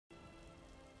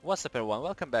What's up everyone,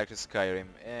 welcome back to Skyrim,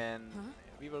 and Huh?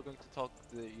 we were going to talk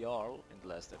to the Jarl in the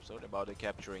last episode about the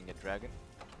capturing a dragon.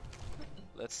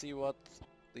 Let's see what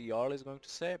the Jarl is going to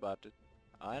say about it.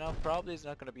 I know probably he's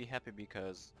not going to be happy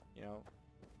because, you know,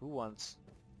 who wants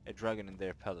a dragon in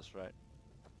their palace, right?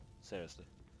 Seriously.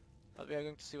 But we are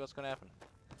going to see what's going to happen.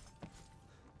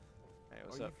 Hey,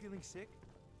 what's Are you up? feeling sick?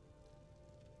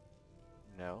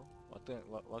 No?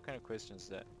 What kind of question is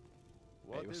that?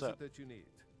 What What's is up? it that you need?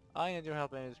 I need your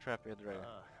help in trapping a dragon.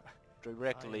 Uh, I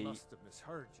Directly must have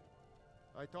misheard you.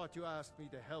 I thought you asked me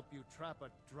to help you trap a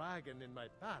dragon in my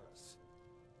palace.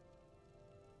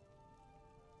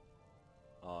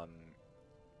 on...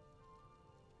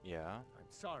 Yeah? I'm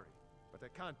sorry, but I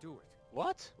can't do it.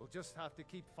 What? We'll just have to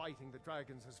keep fighting the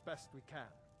dragons as best we can.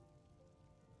 I'm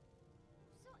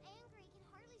so angry, I can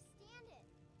hardly stand it.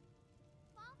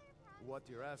 Father promised What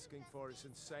to you're do asking best for we is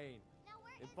can. insane. Now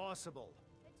where is Impossible. it?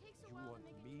 Takes a You while to want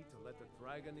make a me to let the transfer.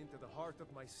 dragon into the heart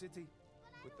of my city? But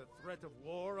I With the don't want threat of to.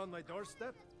 war on my I wanna do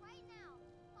doorstep? this right now.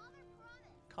 Father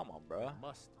promised. Come on, There bruh.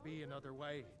 must be another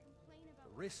way. Complain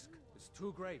The about risk you. is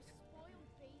too great.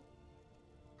 Spoiled baby.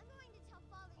 I'm going to tell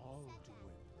Father you I'll said do that.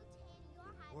 it. He'll tan your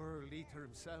The hide. World Eater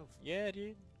himself. Yeah,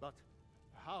 dude. But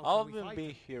how I can we wouldn't fight be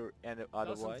him? here and Doesn't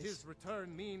otherwise. his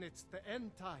return mean it's the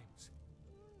end times?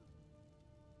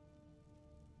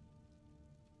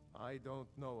 I don't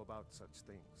know about such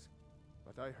things,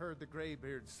 but I heard the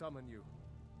Greybeard summon you.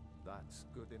 That's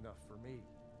good enough for me.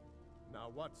 Now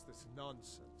what's this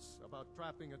nonsense about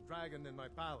trapping a dragon in my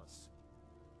palace?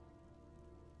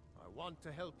 I want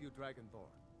to help you,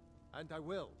 Dragonborn, and I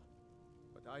will,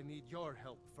 but I need your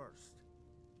help first.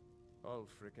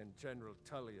 Ulfric and General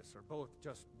Tullius are both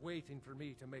just waiting for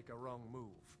me to make a wrong move.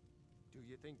 Do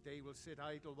you think they will sit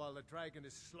idle while the dragon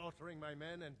is slaughtering my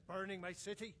men and burning my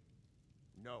city?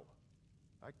 No.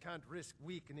 I can't risk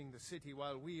weakening the city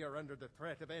while we are under the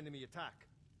threat of enemy attack.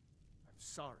 I'm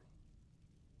sorry.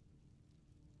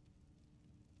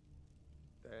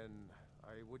 Then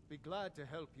I would be glad to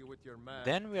help you with your mad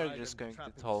Then we are dragon just going to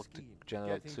trapping talk to scheme.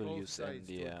 General Getting both Tullius and sides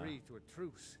the to agree to a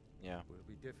truce yeah. will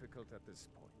be difficult at this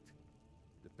point.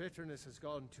 The bitterness has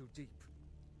gone too deep.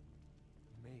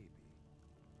 Maybe.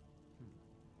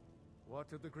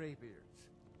 What of the Greybeards?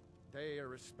 They are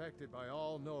respected by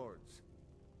all Nords.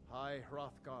 High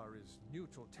Hrothgar is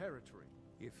neutral territory.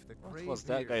 If the What was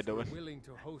that guy Greybeards were doing? willing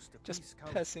to host a peace Just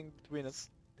council, passing between us.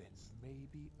 then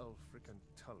maybe Ulfric and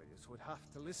Tullius would have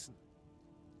to listen.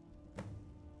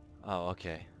 Oh,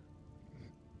 okay.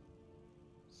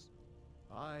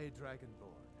 Aye,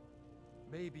 Dragonborn.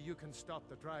 Maybe you can stop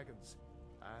the dragons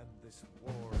and this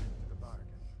war into the bargain.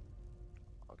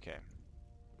 Okay.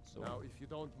 So, Now, if you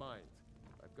don't mind,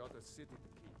 I've got a city to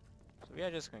keep. so we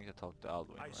are just going to talk to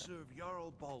Alduin, I right? serve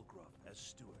Jarl Balgruuf as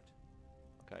steward.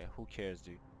 Okay, who cares,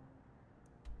 dude?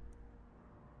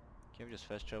 Can we just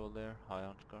fast travel there? High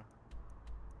on car.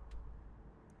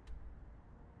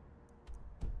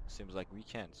 Seems like we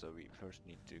can, so we first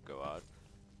need to go out.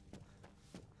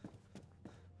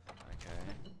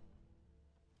 Okay.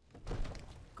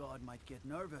 God might get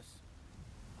nervous.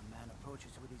 A man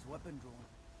approaches with his weapon drawn.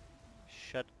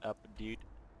 Shut up, dude.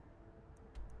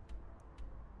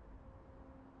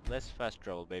 Let's fast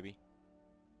travel, baby.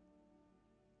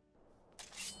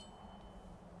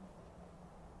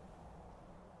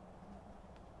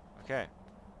 Okay.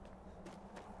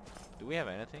 Do we have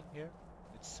anything here?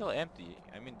 It's still empty.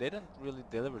 I mean, they don't really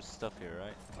deliver stuff here,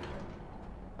 right?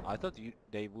 I thought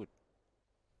they would.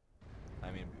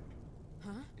 I mean,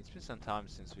 Huh? it's been some time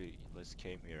since we last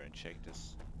came here and checked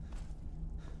this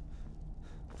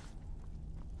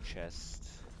chest.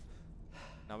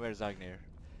 Now where's Agnir?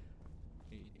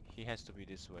 He has to be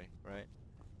this way, right?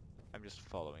 I'm just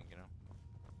following, you know.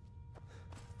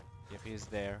 If he's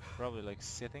there, probably like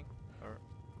sitting, or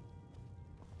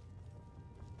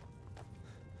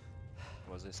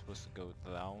was I supposed to go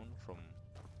down from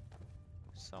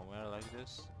somewhere like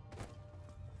this?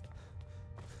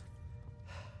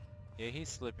 Yeah, he's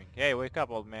sleeping. Hey, wake up,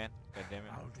 old man. God damn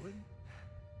it. Alduin?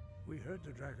 We heard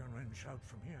the Dragonren shout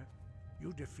from here.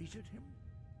 You defeated him?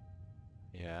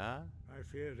 Yeah? I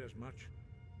feared as much.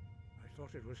 I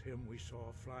thought it was him we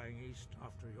saw flying east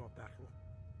after your battle.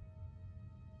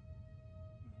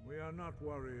 We are not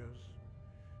warriors.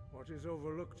 What is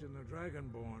overlooked in the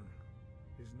Dragonborn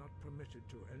is not permitted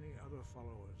to any other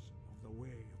followers of the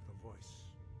Way of the Voice.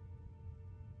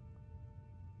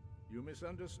 You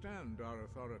misunderstand our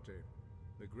authority.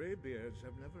 The Greybeards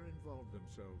have never involved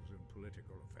themselves in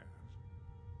political affairs.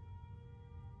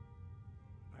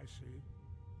 I see.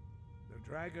 The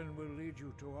dragon will lead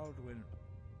you to Alduin,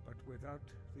 but without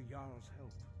the Jarl's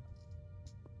help.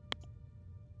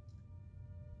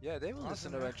 Yeah, they will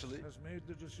listen Arthur eventually. has made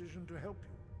the decision to help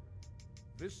you.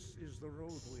 This is the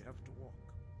road we have to walk.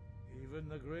 Even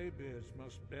the Greybeards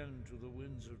must bend to the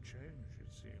winds of change,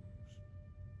 it seems.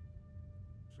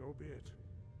 So be it.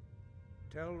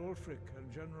 Tell Ulfric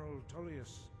and General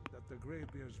Tullius that the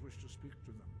Greybeards wish to speak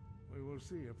to them. We will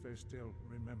see if they still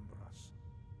remember us.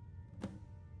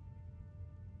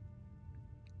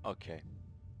 Okay.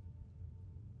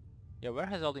 Yeah, where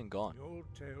has Aldin gone? The old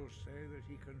tales say that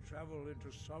he can travel into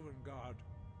Sovngarde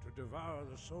to devour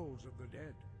the souls of the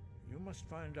dead. You must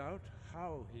find out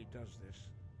how he does this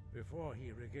before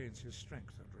he regains his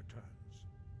strength and returns.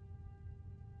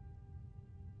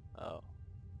 Oh.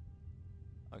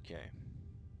 Okay.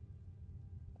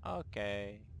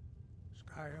 Okay.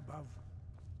 Sky above,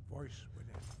 voice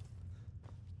within.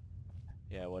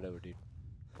 Yeah, whatever, dude.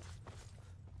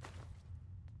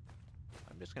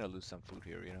 I'm just gonna lose some food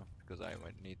here, you know, because I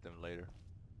might need them later.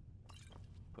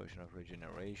 Potion of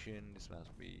regeneration. This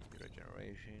must be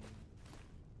regeneration.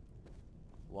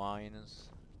 Wines.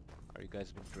 Are you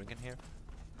guys been drinking here?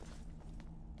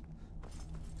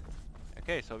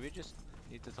 Okay, so we just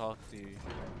need to talk to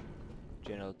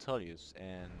General Tullius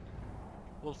and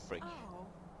Ulfric,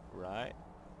 right?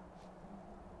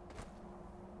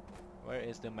 Where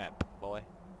is the map, boy?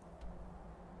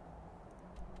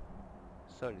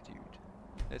 Solitude.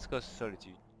 Let's go to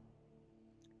Solitude.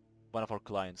 One of our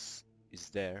clients is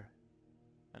there,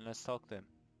 and let's talk to him.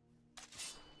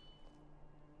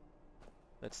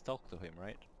 Let's talk to him,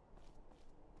 right?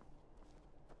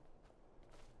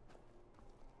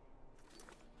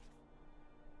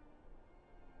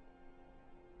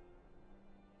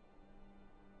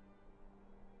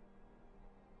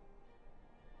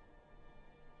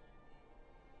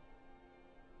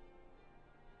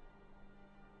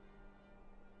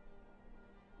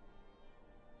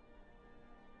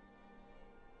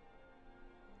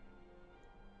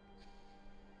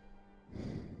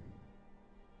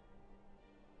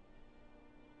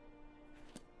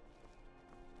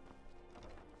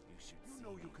 You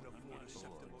know you can afford a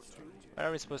septim or two. Where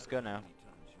are we supposed to go now?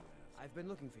 I've been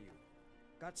looking for you.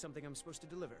 Got something I'm supposed to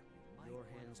deliver. Your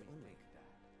hands only.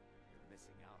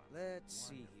 Let's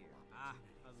see here. Ah,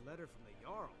 a letter from the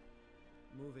Jarl.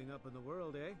 Moving up in the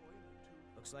world, eh?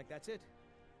 Looks like that's it.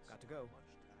 Got to go.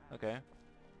 Okay.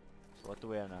 So what do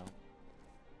we have now?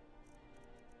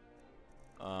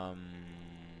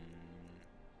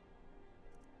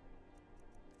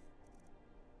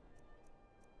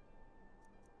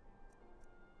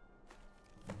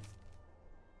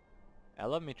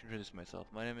 Allow me to introduce myself.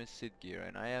 My name is Sidgir,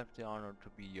 and I have the honor to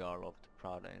be Jarl of the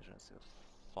proud agency of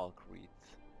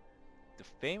Falkreath. The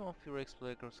fame of your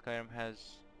exploit of Skyrim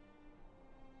has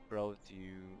brought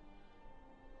you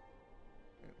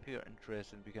appear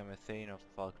interest and become a Thane of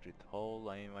Falkreath Hall.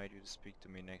 I invite you to speak to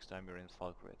me next time you're in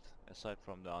Falkreath. Aside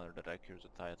from the honor that accrues the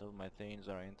title, my Thanes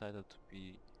are entitled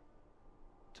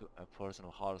to a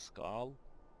personal Harskull.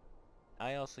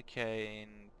 I also can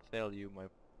tell you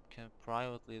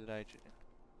privately that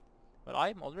but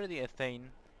I'm already a Thane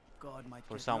God might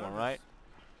for get someone, nervous. right?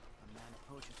 A man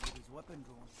approaches with his weapon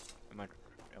drawn.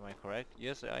 Am I correct?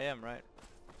 Yes, I am, right?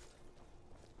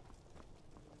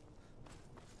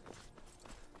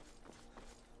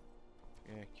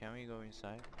 Yeah, can we go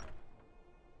inside?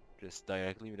 Just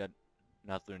directly without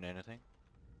not doing anything?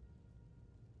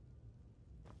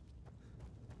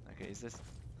 Okay, is this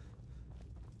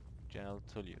General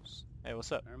Tullius? Hey,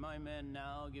 what's up? Are my men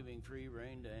now giving free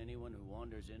rein to anyone who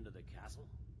wanders into the castle?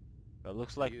 Well,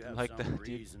 looks like Do you have like some that, dude.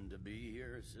 reason to be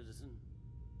here, citizen?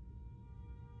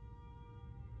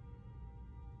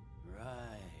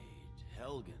 Right,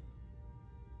 Helgen.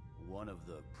 One of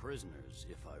the prisoners,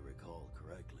 if I recall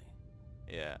correctly.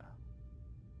 Yeah.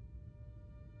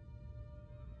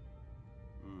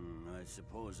 I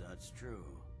suppose that's true.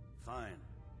 Fine.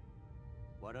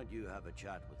 Why don't you have a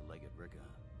chat with Legate Ricka?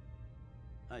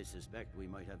 I suspect we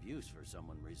might have use for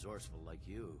someone resourceful like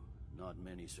you. Not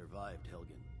many survived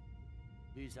Helgen.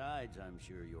 Besides, I'm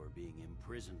sure your being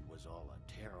imprisoned was all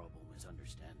a terrible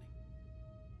misunderstanding.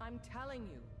 I'm telling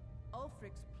you,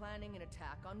 Ulfric's planning an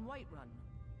attack on Whiterun.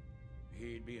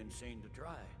 He'd be insane to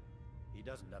try. He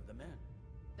doesn't have the men.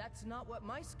 That's not what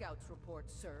my scouts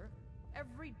report, sir.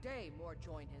 Every day more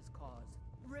join his cause.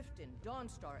 Riften,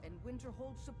 Dawnstar, and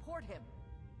Winterhold support him.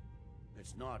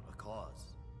 It's not a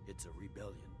cause. It's a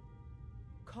rebellion.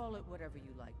 Call it whatever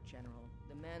you like, General.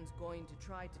 The man's going to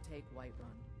try to take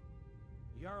Whiterun.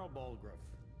 Jarl Balgruuf.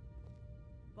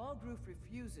 Balgruuf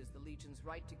refuses the Legion's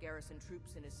right to garrison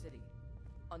troops in his city.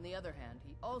 On the other hand,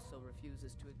 he also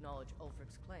refuses to acknowledge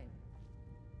Ulfric's claim.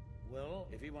 Well,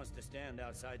 if he wants to stand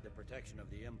outside the protection of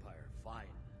the Empire,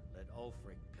 fine. Let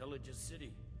Ulfric pillage his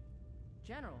city.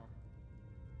 General.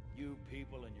 You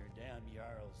people and your damn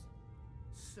Jarls.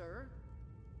 Sir?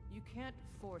 You can't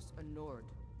force a Nord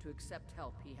to accept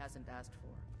help he hasn't asked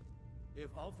for.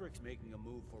 If Ulfric's making a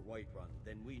move for Whiterun,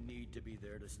 then we need to be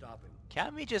there to stop him.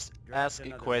 Can we just Draft ask a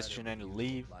another question letter and with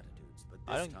leave? platitudes, but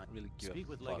I this don't time, really give speak a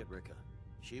with fuck. Legate Ricca.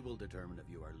 She will determine if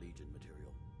you are Legion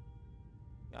material.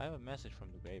 I have a message from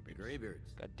the The Greybeards.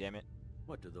 Greybeards. God damn it.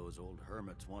 What do those old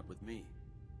hermits want with me?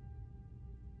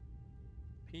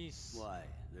 Peace. Why,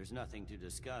 there's nothing to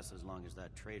discuss as long as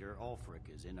that traitor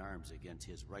Ulfric is in arms against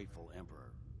his rightful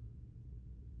emperor.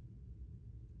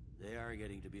 They are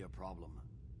getting to be a problem.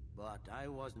 But I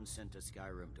wasn't sent to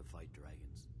Skyrim to fight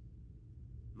dragons.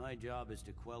 My job is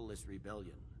to quell this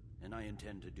rebellion, and I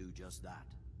intend to do just that.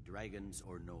 Dragons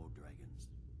or no dragons.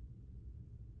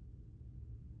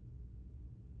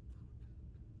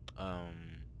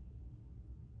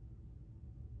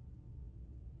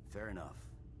 Fair enough.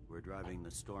 We're driving the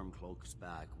Stormcloaks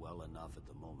back well enough at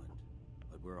the moment,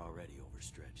 but we're already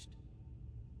overstretched.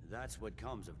 That's what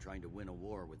comes of trying to win a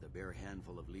war with a bare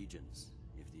handful of legions.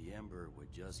 If the Emperor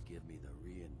would just give me the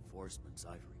reinforcements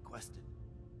I've requested.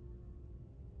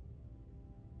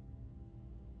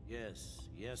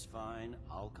 Yes, fine.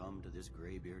 I'll come to this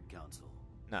Greybeard Council.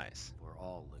 Nice. For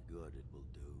all the good it will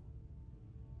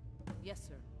do. Yes,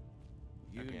 sir.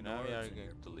 You Okay, now we are Nords and going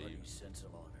your to bloody leave. sense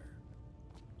of honor.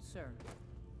 Sir.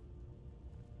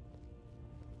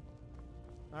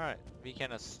 Alright, we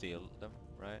cannot steal them,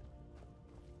 right?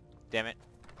 Damn it.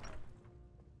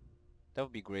 That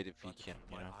would be great if we Got to can,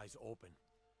 keep you my know. eyes open.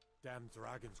 Damn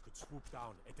dragons could swoop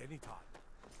down at any time.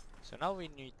 So now we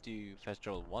need to fast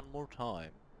travel one more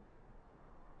time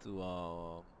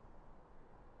to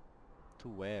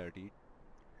where, dude?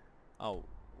 Oh,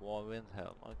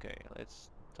 Windhelm. Okay, let's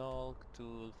talk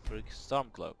to Frick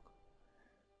Stormcloak.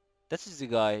 This is the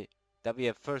guy that we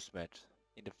have first met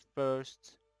in the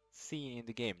first scene in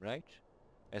the game, right?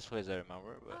 As far as I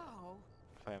remember, but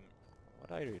if I'm...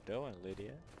 What are you doing,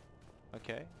 Lydia?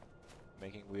 Okay,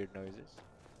 making weird noises.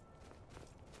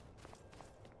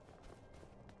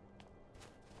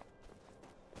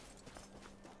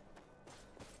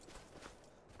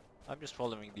 I'm just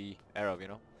following the arrow, you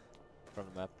know, from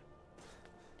the map.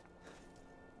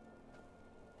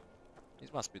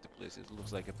 This must be the place. It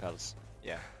looks like a palace.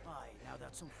 Yeah. Aye, now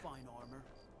that's some fine armor.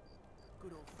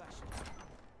 Good old-fashioned.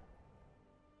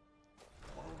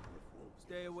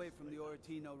 Stay away from the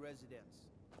Oratino residence.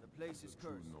 The place is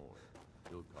cursed.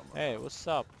 Hey, what's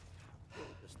up?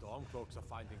 The Stormcloaks are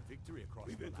finding victory across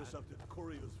We've the land. intercepted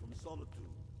couriers from Solitude.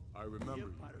 I remember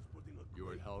you. Empire's putting a You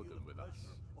were great held deal in of with us.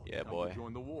 pressure on Yeah, Now boy. we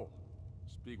join the war.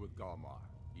 Speak with Galmar.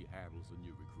 He handles the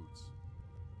new recruits.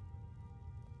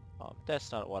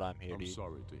 That's not what I'm here, I'm dude.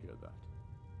 sorry to hear that.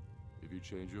 If you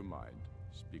change your mind,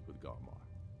 speak with Galmar.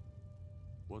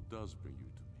 What does bring you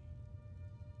to me?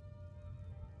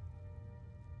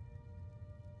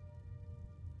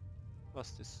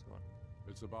 What's this one?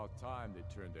 It's about time they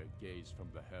turned their gaze from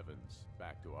the heavens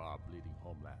back to our bleeding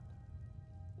homeland.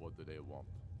 What do they want?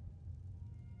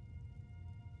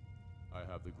 I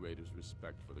have the greatest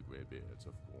respect for the Greybeards,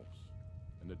 of course,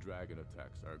 and the dragon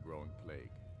attacks are a growing plague.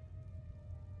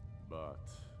 But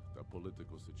the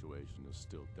political situation is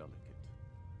still delicate.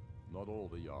 Not all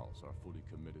the Jarls are fully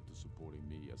committed to supporting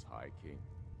me as High King.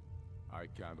 I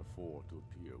can't afford to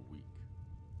appear weak.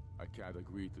 I can't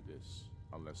agree to this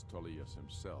unless Tullius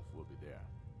himself will be there.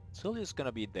 Tullius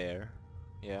gonna be there.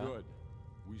 Yeah. Good.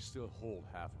 We still hold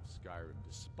half of Skyrim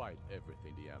despite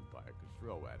everything the Empire could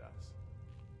throw at us.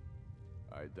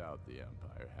 I doubt the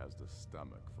Empire has the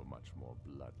stomach for much more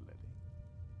bloodletting.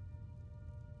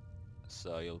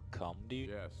 So you'll come, dude?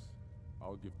 Yes,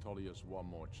 I'll give Tullius one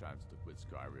more chance to quit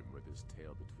Skyrim with his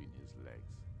tail between his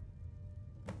legs.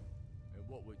 And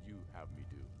what would you have me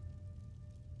do?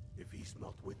 If he's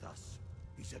not with us,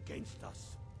 he's against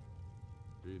us.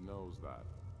 He knows that.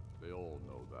 They all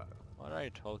know that. What are you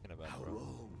talking about, How bro?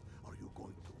 long are you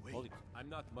going to wait? Holy I'm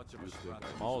not much of You a think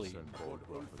strategist. I Molly. should send Lord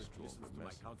Boldruff a Ulfric strong listens to my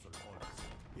message? counsel always.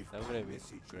 If That would my have been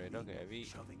message great. means Okay,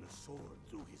 shoving a sword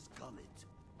through his gullet.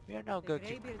 we are now The going to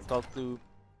Greybeards talk to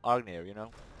Agnir, you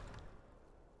know?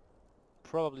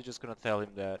 Probably just gonna tell him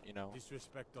that, you know,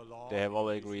 Disrespect the law. they have all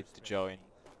is agreed to disrespect. join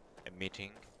a meeting.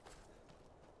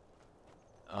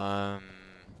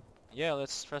 Yeah,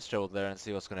 let's fast travel there and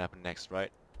see what's gonna happen next,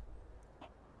 right?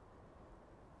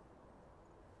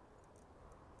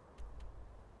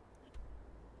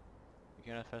 You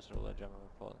cannot fast travel that jump or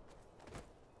fall.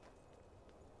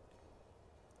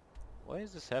 Why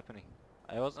is this happening?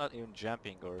 I was not even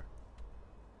jumping or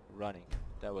running.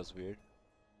 That was weird.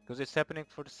 Because it's happening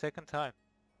for the second time.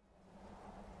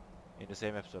 In the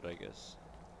same episode, I guess.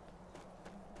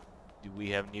 Do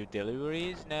we have new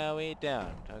deliveries? No, we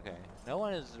don't. Okay. No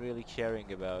one is really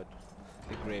caring about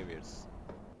the graveyards,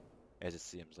 as it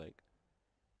seems like.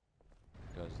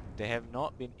 Because they have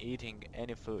not been eating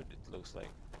any food, it looks like.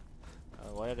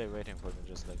 Why are they waiting for me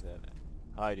just like that?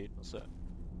 Hi dude, what's up?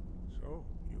 So,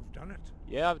 you've done it.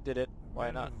 Yeah, I did it. Why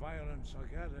Men not? of violence are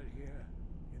gathered here,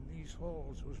 in these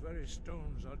halls whose very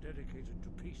stones are dedicated to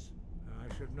peace.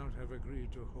 I should not have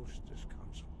agreed to host this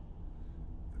council.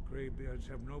 The Greybeards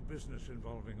have no business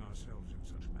involving ourselves in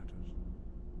such matters.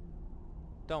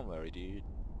 Don't worry, dude.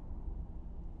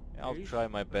 I'll Peace? try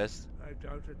my best. I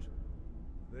doubt it.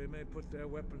 They may put their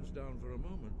weapons down for a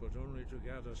moment, but only to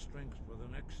gather strength for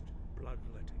the next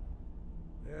bloodletting.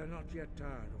 They are not yet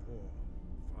tired of war.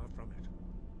 Far from it.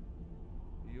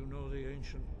 You know the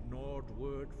ancient Nord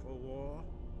word for war?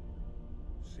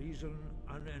 Season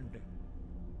unending.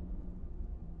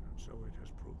 And so it has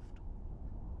proved.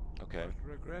 Okay.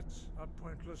 But regrets are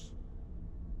pointless.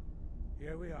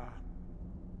 Here we are.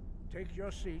 Take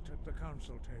your seat at the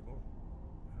council table,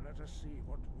 and let us see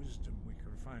what wisdom we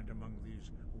can find among these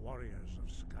warriors of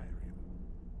Skyrim.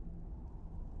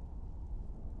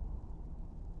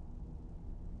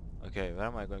 Okay, where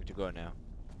am I going to go now?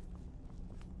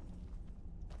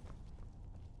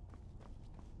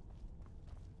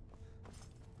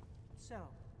 So,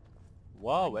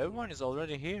 Wow, everyone is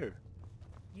already here.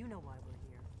 you know why we're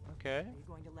here. Okay. Are you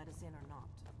going to let us in or not?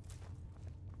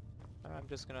 I'm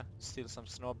just gonna steal some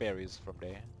snowberries from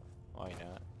there. Why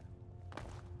not?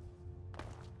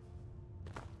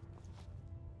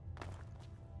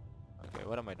 Okay,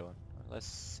 what am I doing? Let's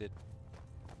sit.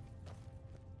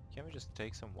 Can we just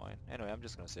take some wine? Anyway, I'm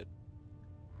just gonna sit.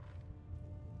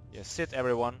 Yeah, sit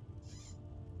everyone.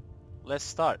 Let's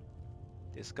start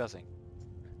discussing.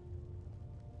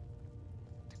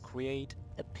 To create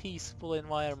a peaceful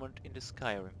environment in the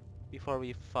Skyrim before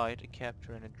we fight a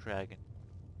capture and a dragon.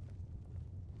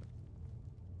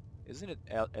 Isn't it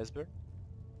Esbern?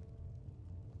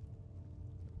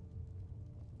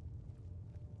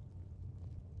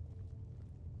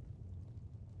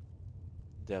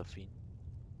 Delphine.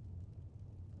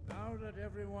 Now that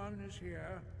everyone is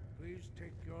here, please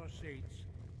take your seats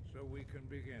so we can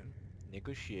begin.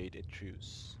 Negotiate a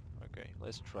truce. Okay,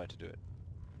 let's try to do it.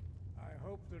 I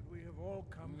hope that we have all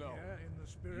come No. here in the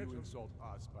spirit You of... insult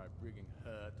us by bringing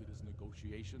her to this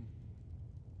negotiation?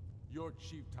 You're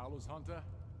Chief Talos Hunter?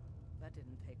 That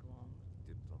didn't take long.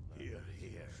 Here,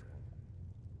 here.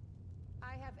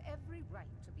 I have every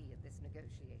right to be at this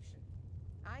negotiation.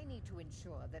 I need to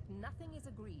ensure that nothing is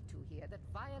agreed to here that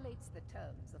violates the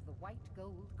terms of the White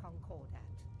Gold Concordat.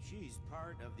 She's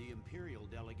part of the Imperial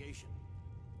delegation.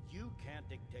 You can't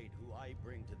dictate who I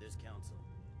bring to this council.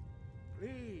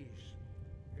 Please,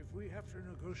 if we have to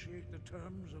negotiate the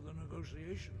terms of the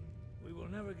negotiation, we will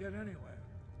never get anywhere.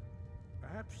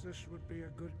 Perhaps this would be a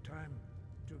good time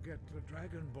to get the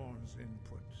Dragonborn's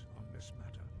input on this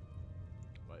matter.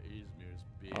 By Izmir's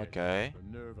beard. Okay.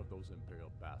 The nerve of those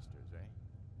Imperial bastards, eh?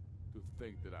 To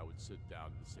think that I would sit down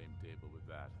at the same table with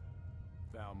that.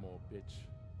 Thalmor bitch.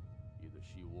 Either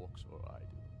she walks or I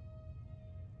do.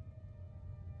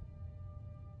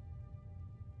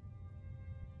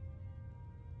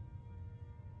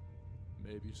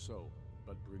 Maybe so,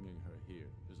 but bringing her here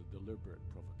is a deliberate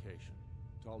provocation.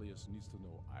 Tullius needs to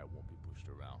know I won't be pushed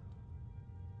around.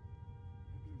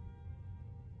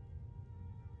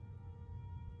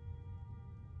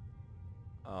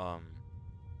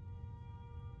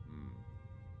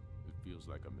 It feels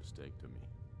like a mistake to me.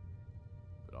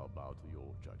 But I'll bow to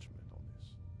your judgment on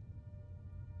this.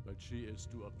 But she is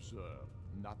to observe,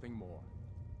 nothing more.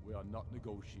 We are not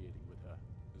negotiating with her.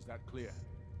 Is that clear?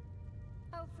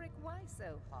 Ulfric, why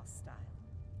so hostile?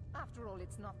 After all,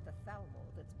 it's not the Thalmor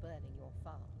that's burning your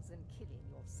farms and killing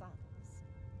your sons.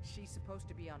 She's supposed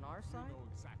to be on our You side? know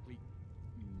exactly.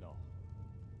 No.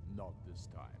 Not this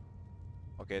time.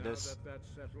 Okay, Now that's that that's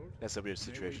settled, a weird may we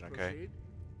situation, okay? proceed?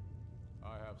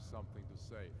 I have something to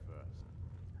say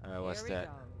first. What's Here we that?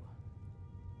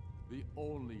 go. The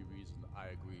only reason I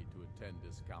agreed to attend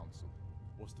this council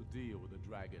was to deal with the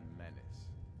dragon menace.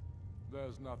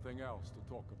 There's nothing else to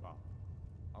talk about.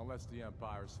 Unless the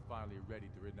Empire is finally ready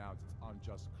to renounce its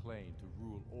unjust claim to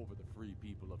rule over the free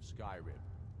people of Skyrim.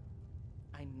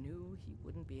 I knew he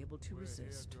wouldn't be able to We're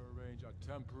resist. here to arrange a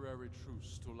temporary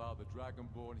truce to allow the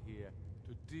Dragonborn here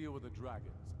to deal with the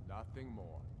dragons, nothing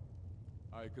more.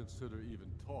 I consider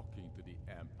even talking to the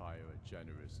Empire a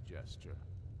generous gesture.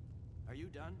 Are you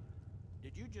done?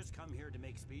 Did you just come here to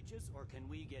make speeches, or can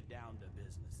we get down to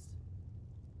business?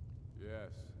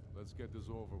 Yes, let's get this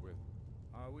over with.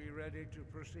 Are we ready to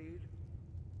proceed?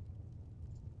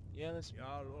 Yeah, let's...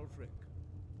 Jarl Ulfric,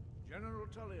 General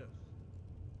Tullius,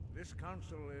 This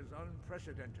council is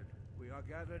unprecedented. We are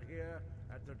gathered here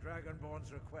at the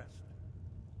Dragonborn's request.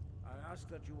 I ask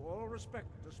that you all respect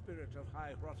the spirit of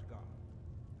High Hrothgar.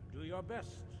 Do your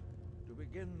best to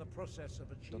begin the process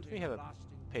of achieving Don't we have a lasting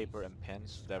paper peace and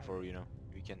pens? in Therefore, Skyrim? you know,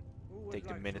 we can Who would take the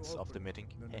like to minutes of the open meeting.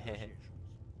 the negotiations?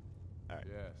 Alright.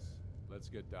 Yes, let's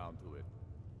get down to it.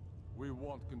 We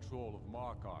want control of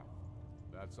Markarth.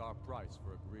 That's our price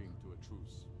for agreeing to a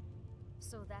truce.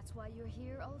 So that's why you're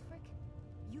here, Ulfric?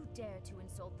 You dare to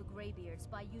insult the Greybeards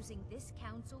by using this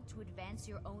council to advance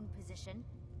your own position?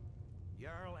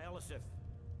 Jarl Elisif.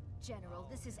 General,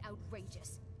 this is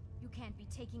outrageous. You can't be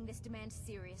taking this demand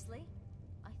seriously.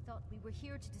 I thought we were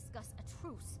here to discuss a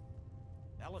truce.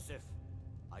 Elisif,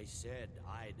 I said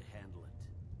I'd handle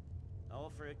it.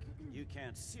 Ulfric, you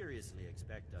can't seriously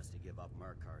expect us to give up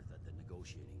Markarth at the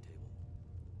negotiating table.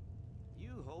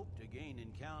 You hoped to gain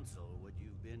in council what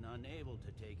you've been unable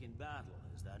to take in battle,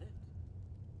 is that it?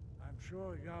 I'm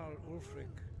sure Jarl Ulfric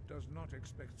does not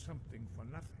expect something for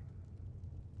nothing.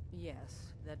 Yes,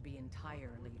 that'd be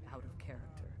entirely out of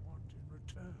character. Want in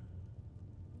return?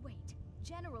 Wait,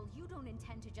 General, you don't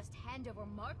intend to just hand over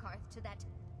Markarth to that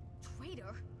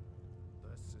traitor?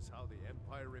 This is how the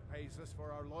Empire repays us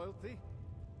for our loyalty?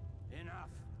 Enough.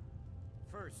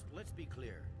 First, let's be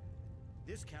clear.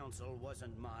 This council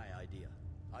wasn't my idea.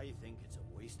 I think it's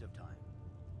a waste of time.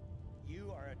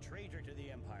 You are a traitor to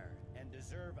the Empire, and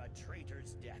deserve a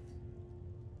traitor's death.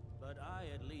 But I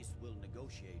at least will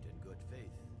negotiate in good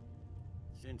faith.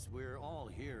 Since we're all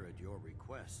here at your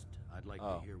request, I'd like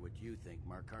to hear what you think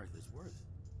Markarth is worth.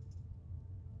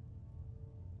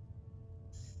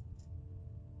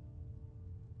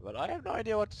 But I have no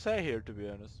idea what to say here, to be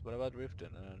honest. What about Riften?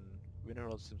 And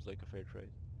Winterhold seems like a fair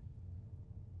trade.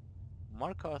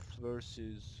 Markarth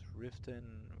versus Riften,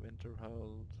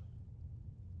 Winterhold.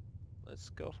 Let's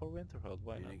go for Winterhold,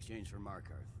 why In not? exchange for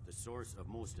Markarth, the source of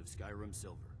most of Skyrim's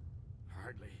silver.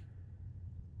 Hardly.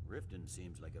 Riften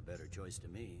seems like a better choice to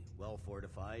me. Well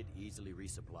fortified, easily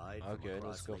resupplied. Okay, from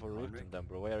let's across go Lake for Heinrich, Riften then,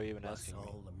 bro. Why are you even plus asking me?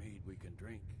 all the mead we can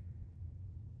drink.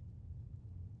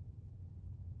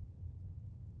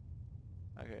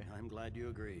 Okay. I'm glad you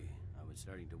agree. I was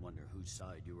starting to wonder whose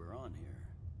side you were on here.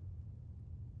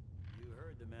 You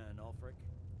heard the man, Ulfric.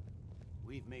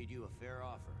 We've made you a fair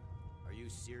offer. Are you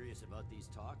serious about these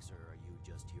talks, or are you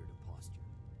just here to posture?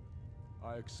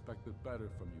 I expected better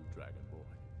from you, Dragon Boy.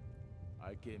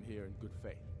 I came here in good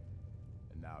faith,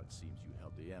 and now it seems you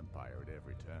help the Empire at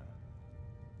every turn.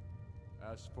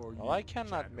 As for you, I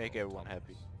cannot General make everyone Thomas,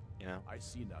 happy, you know? I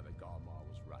see now that Galmar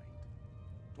was right.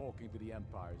 Talking to the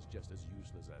Empire is just as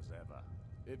useless as ever.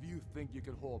 If you think you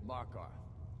can hold Markarth,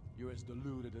 you're as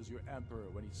deluded as your Emperor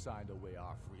when he signed away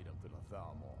our freedom to the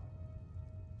Thalmor.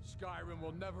 Skyrim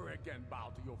will never again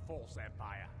bow to your false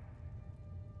empire.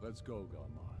 Let's go,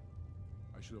 Galmar.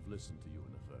 I should have listened to you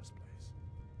in the first place.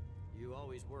 You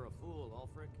always were a fool,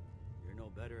 Ulfric. You're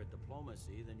no better at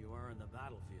diplomacy than you are in the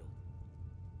battlefield.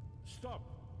 Stop!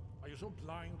 Are you so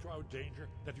blind to our danger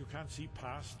that you can't see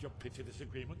past your petty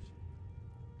disagreements?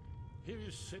 Here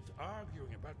you sit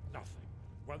arguing about nothing,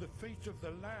 while the fate of the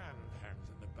land hangs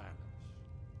in the balance.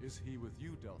 Is he with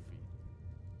you, Delphine?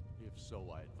 If so,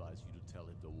 I advise you to tell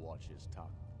him to watch his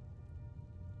tongue.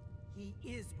 He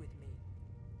is with me.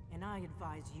 And I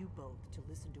advise you both to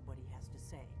listen to what he has to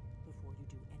say before you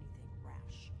do anything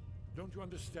rash. Don't you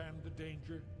understand the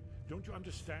danger? Don't you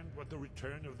understand what the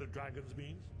return of the dragons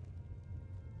means?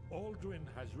 Alduin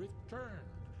has returned,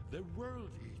 the World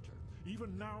Eater.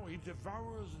 Even now he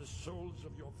devours the souls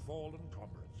of your fallen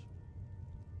comrades.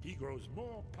 He grows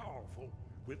more powerful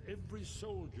with every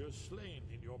soldier slain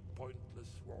in your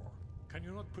pointless war. Can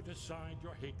you not put aside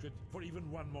your hatred for even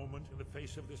one moment in the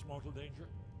face of this mortal danger?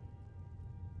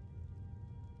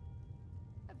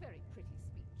 A very pretty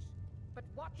speech. But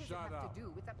what does Shut it have up. to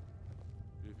do with the...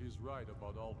 If he's right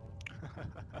about Alduin,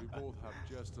 we both have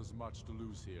just as much to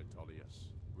lose here, Tullius.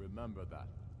 Remember that.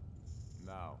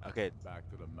 Now, Okay. back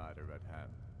to the matter at hand.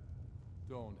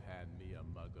 Don't hand me a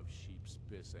mug of sheep's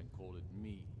piss and call it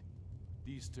mead.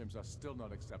 These terms are still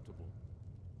not acceptable.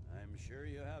 I'm sure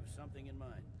you have something in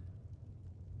mind.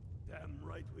 Damn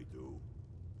right we do.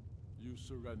 You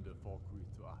surrender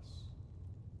Falkreath to us.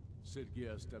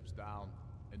 Sidgeir steps down,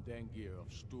 and Dengir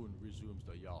of Stun resumes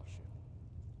the Jarlship.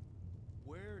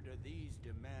 Where do these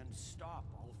demands stop,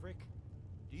 Ulfric?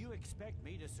 Do you expect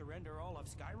me to surrender all of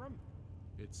Skyrim?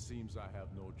 It seems I have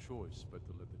no choice but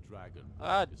to let the dragon...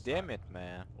 Ah, decide. damn it,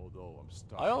 man. Although I'm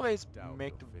starting I always to doubt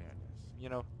make your the, fairness. you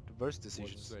know, the worst What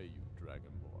decisions. say you,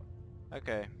 Dragonborn?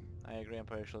 Okay, I agree.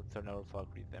 Empire shall turn over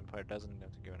Falkreath. The Empire doesn't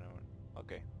have to give an hour.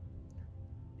 Okay.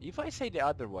 If I say the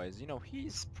otherwise, you know,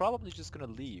 he's probably just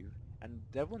gonna leave, and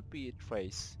there won't be a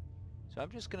trace. So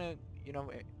I'm just gonna, you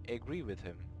know, agree with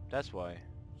him. That's why.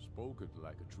 Spoken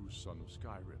like a true son of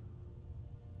Skyrim.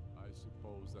 I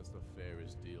suppose that's the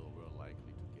fairest deal we're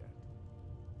likely to get.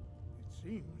 It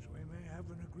seems we may have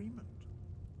an agreement.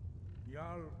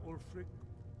 Jarl Ulfric,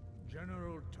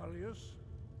 General Tullius.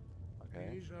 Okay.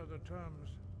 These are the terms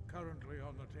currently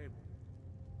on the table.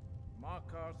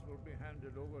 Markarth will be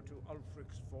handed over to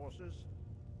Ulfric's forces.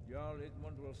 Jarl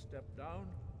Igmund will step down,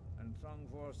 and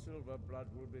Thongvor Silverblood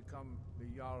will become the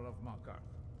Jarl of Markarth.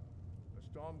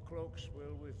 The Stormcloaks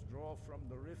will withdraw from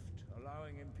the rift,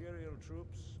 allowing Imperial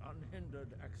troops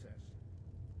unhindered access.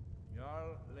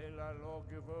 Jarl Layla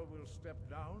Lawgiver will step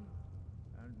down,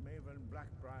 and Maven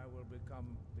Blackbriar will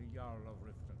become the Jarl of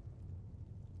Riften.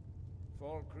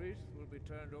 Falkreath will be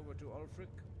turned over to Ulfric,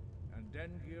 and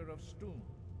Dengir of Stoom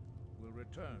will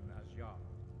return as Jarl.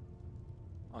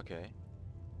 Okay.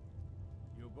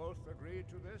 You both agree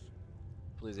to this?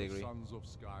 Please The agree. Sons of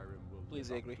Skyrim will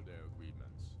Please live agree. up to their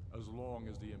agreements, as long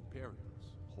as the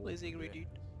Imperials hold Please to agree, theirs.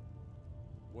 dude.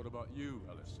 What about you,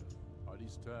 Elisif? Are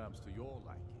these terms to your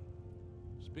liking?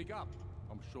 Speak up!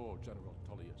 I'm sure General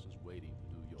Tullius is waiting to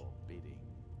do your bidding.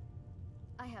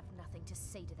 I have nothing to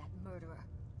say to that murderer.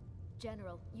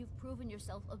 General, you've proven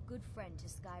yourself a good friend to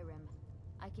Skyrim.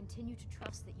 I continue to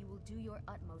trust that you will do your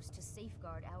utmost to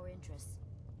safeguard our interests.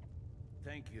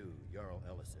 Thank you, Jarl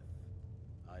Elisif.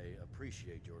 I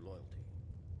appreciate your loyalty.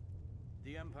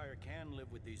 The Empire can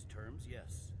live with these terms,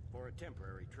 yes, for a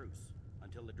temporary truce,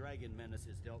 until the dragon menace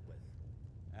is dealt with.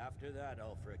 After that,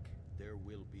 Ulfric, there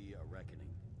will be a reckoning.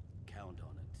 Count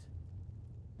on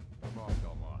it. Come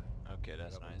on. Okay,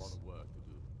 that's we have a lot nice. of work to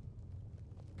do.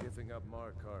 Giving up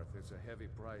Markarth is a heavy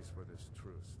price for this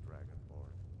truce, Dragonborn.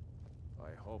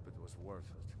 I hope it was worth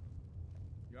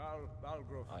it. Jarl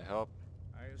Balgruuf. I hope.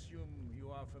 I assume you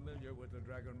are familiar with the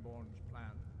Dragonborn's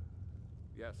plan.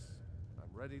 Yes,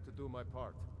 I'm ready to do my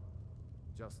part.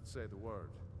 Just say the word,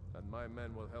 and my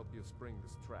men will help you spring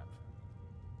this trap.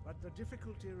 But the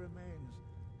difficulty remains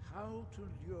how to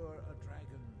lure a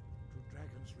dragon to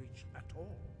Dragon's Reach at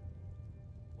all.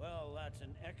 Well, that's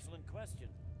an excellent question.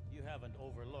 You haven't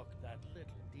overlooked that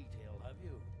little detail, have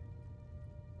you?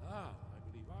 Ah, I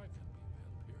believe I can be of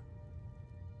help here.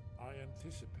 I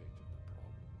anticipated the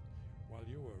problem. While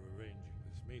you were arranging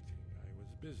this meeting, I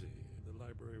was busy in the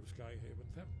library of Skyhaven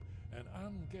Temp, an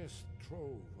unguessed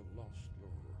trove of lost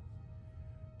lore.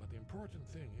 But the important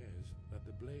thing is that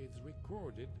the blades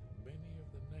recorded many of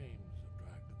the names of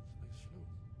dragons they slew.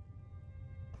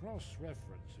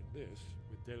 Cross-referencing this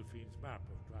with Delphine's map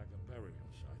of dragon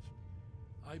burial sites,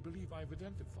 I believe I've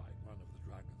identified one of the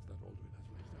dragons that Alduin has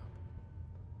raised up.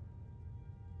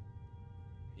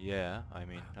 Yeah, I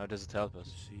mean, how does it help us?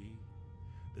 You see,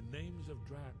 the names of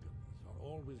dragons are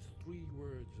always 3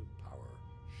 words of power,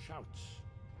 shouts.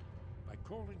 By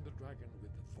calling the dragon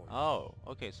with the voice. Oh,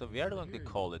 okay, so we are going to hear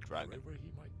call you, it dragon. Wherever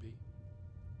he might be.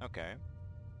 Okay.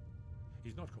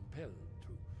 He's not compelled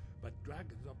to, but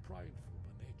dragons are prideful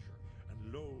by nature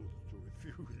and loath to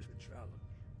refuse a challenge.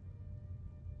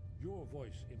 Your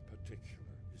voice in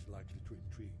particular is likely to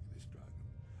intrigue this dragon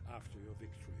after your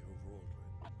victory over Alduin.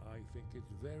 I think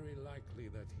it's very likely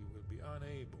that he will be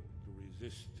unable to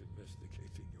resist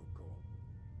investigating your call.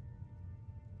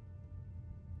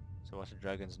 So what's the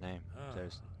dragon's name?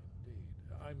 Seriously. Indeed.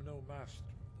 I'm no master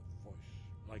of the voice,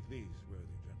 like these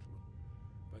worthy gentlemen,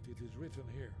 but it is written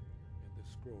here in the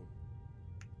scroll.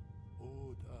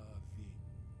 Odavin,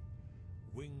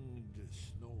 winged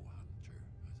snow hunter,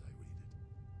 as I read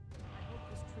it. I hope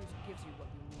this truce gives you what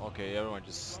you need. Okay, everyone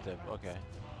just step. Okay.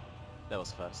 That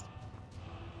was fast.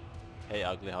 Hey,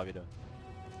 ugly, how you doing?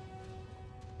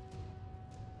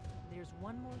 There's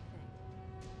one more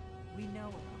thing. We know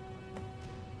about her.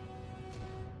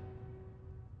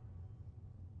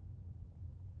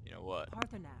 You know what?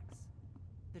 Parthenax,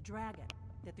 the dragon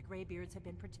that the Greybeards have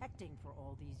been protecting for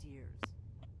all these years.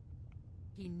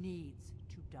 He needs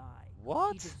to die.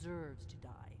 What? He deserves to die.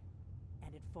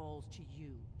 And it falls to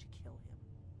you to kill him.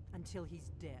 Until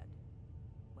he's dead.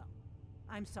 Well,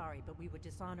 I'm sorry, but we would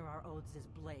dishonor our oaths as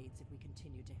blades if we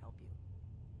continue to help you.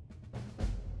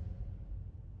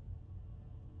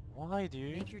 Why,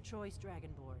 dude? Make your choice,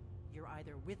 Dragonborn. You're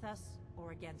either with us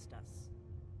or against us.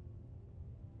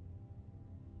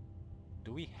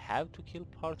 Do we have to kill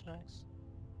Parthenax?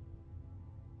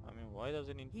 I mean, why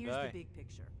doesn't he Here's die? the big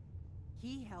picture.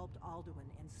 He helped Alduin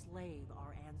enslave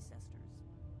our ancestors.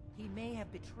 He may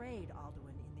have betrayed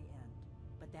Alduin in the end,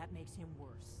 but that makes him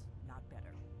worse, not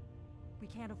better. We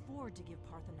can't afford to give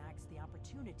Parthenax the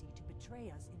opportunity to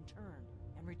betray us in turn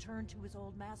and return to his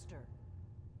old master.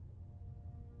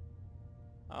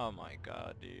 Oh my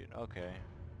god, dude. Okay.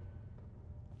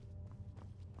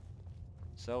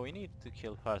 So we need to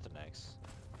kill Parthenax.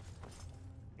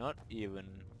 Not even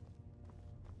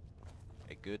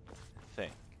a good thing.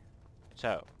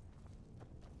 So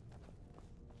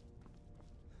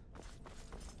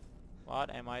what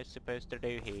am I supposed to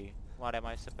do here? What am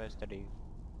I supposed to do?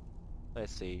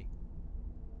 Let's see.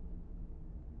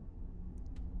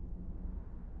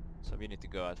 So we need to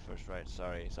go out first, right?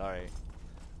 Sorry.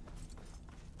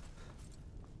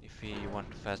 If we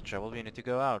want fast travel, we need to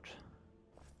go out.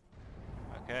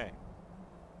 Okay.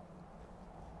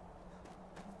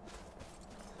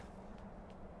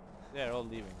 They're all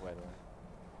leaving, by the way.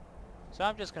 So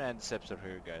I'm just gonna end this episode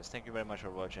here, guys. Thank you very much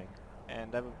for watching.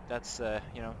 And that's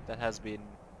you know, that has been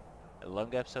a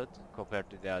long episode compared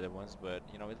to the other ones, but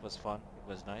you know, it was fun. It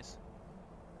was nice,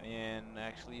 and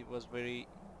actually, it was very,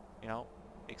 you know,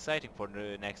 exciting for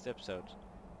the next episode,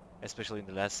 especially in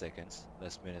the last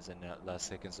minutes, and last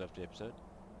seconds of the episode.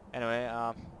 Anyway,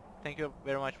 thank you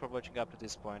very much for watching up to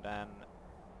this point, and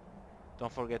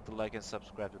don't forget to like and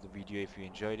subscribe to the video if you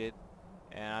enjoyed it.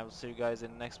 And I will see you guys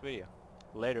in the next video.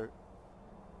 Later.